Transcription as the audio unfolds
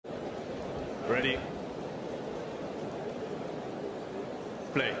Ready.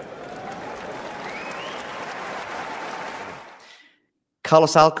 Play.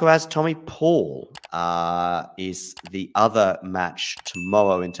 Carlos Alcaraz, Tommy Paul is the other match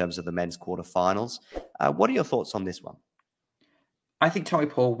tomorrow in terms of the men's quarterfinals. What are your thoughts on this one? I think Tommy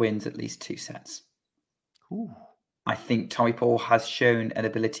Paul wins at least 2 sets. Ooh. I think Tommy Paul has shown an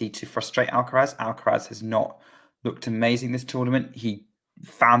ability to frustrate Alcaraz. Alcaraz has not looked amazing this tournament. He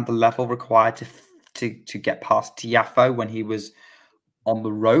found the level required to get past Tiafoe when he was on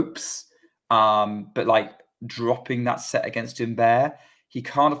the ropes. But like dropping that set against Humbert, he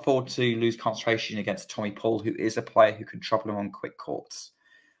can't afford to lose concentration against Tommy Paul, who is a player who can trouble him on quick courts.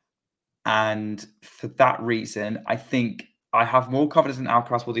 And for that reason, I think I have more confidence in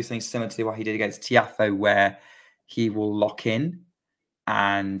Alcaraz will do something similar to what he did against Tiafoe, where he will lock in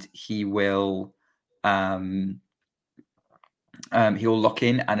and he will lock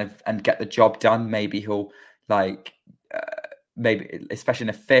in and get the job done. Maybe he'll maybe especially in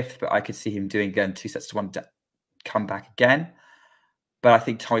a fifth, but I could see him doing again 2 sets to 1 to come back again. But I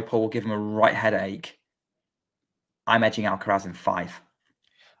think Tommy Paul will give him a right headache. I'm edging Alcaraz in 5.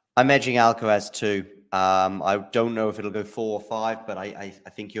 I'm edging Alcaraz too. I don't know if it'll go 4 or 5, but I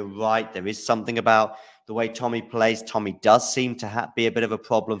think you're right. There is something about the way Tommy plays. Tommy does seem to be a bit of a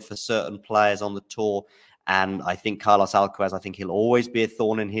problem for certain players on the tour. And I think Carlos Alcaraz, I think he'll always be a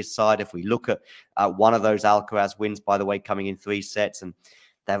thorn in his side. If we look at one of those Alcaraz wins, by the way, coming in 3 sets. And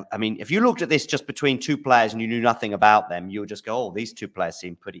I mean, if you looked at this just between 2 players and you knew nothing about them, you would just go, oh, these 2 players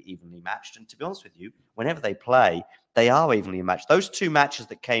seem pretty evenly matched. And to be honest with you, whenever they play, they are evenly matched. Those 2 matches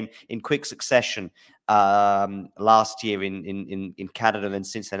that came in quick succession last year in Canada and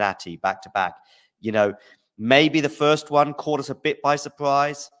Cincinnati, back to back, you know, maybe the first one caught us a bit by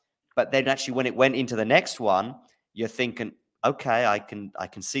surprise, but then actually when it went into the next one, you're thinking, okay, I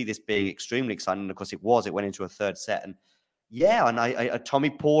can see this being extremely exciting. And of course, it went into a 3rd set. And yeah, and Tommy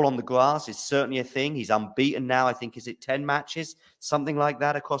Paul on the grass is certainly a thing. He's unbeaten now. I think, is it 10 matches, something like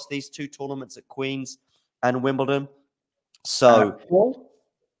that across these 2 tournaments at Queen's and Wimbledon. So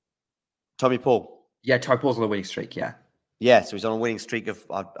Tommy Paul. Yeah, Tommy Paul's on a winning streak, yeah. Yeah, so he's on a winning streak of,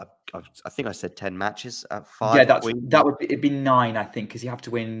 I think I said 10 matches at 5. Yeah, it'd be 9, I think, because you have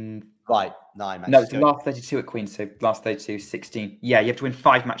to win. Right, 9 matches. No, it's the last 32 at Queen's, so last 32, 16. Yeah, you have to win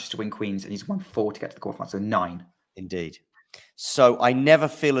 5 matches to win Queen's, and he's won 4 to get to the quarterfinals, so 9. Indeed. So I never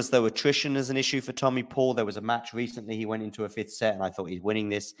feel as though attrition is an issue for Tommy Paul. There was a match recently, he went into a 5th set, and I thought he's winning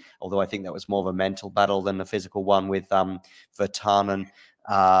this, although I think that was more of a mental battle than a physical one with Virtanen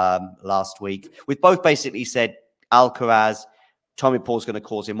last week. We've both basically said Alcaraz, Tommy Paul's going to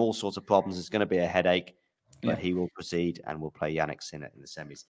cause him all sorts of problems. It's going to be a headache, but he will proceed and will play Jannik Sinner in the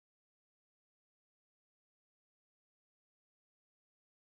semis.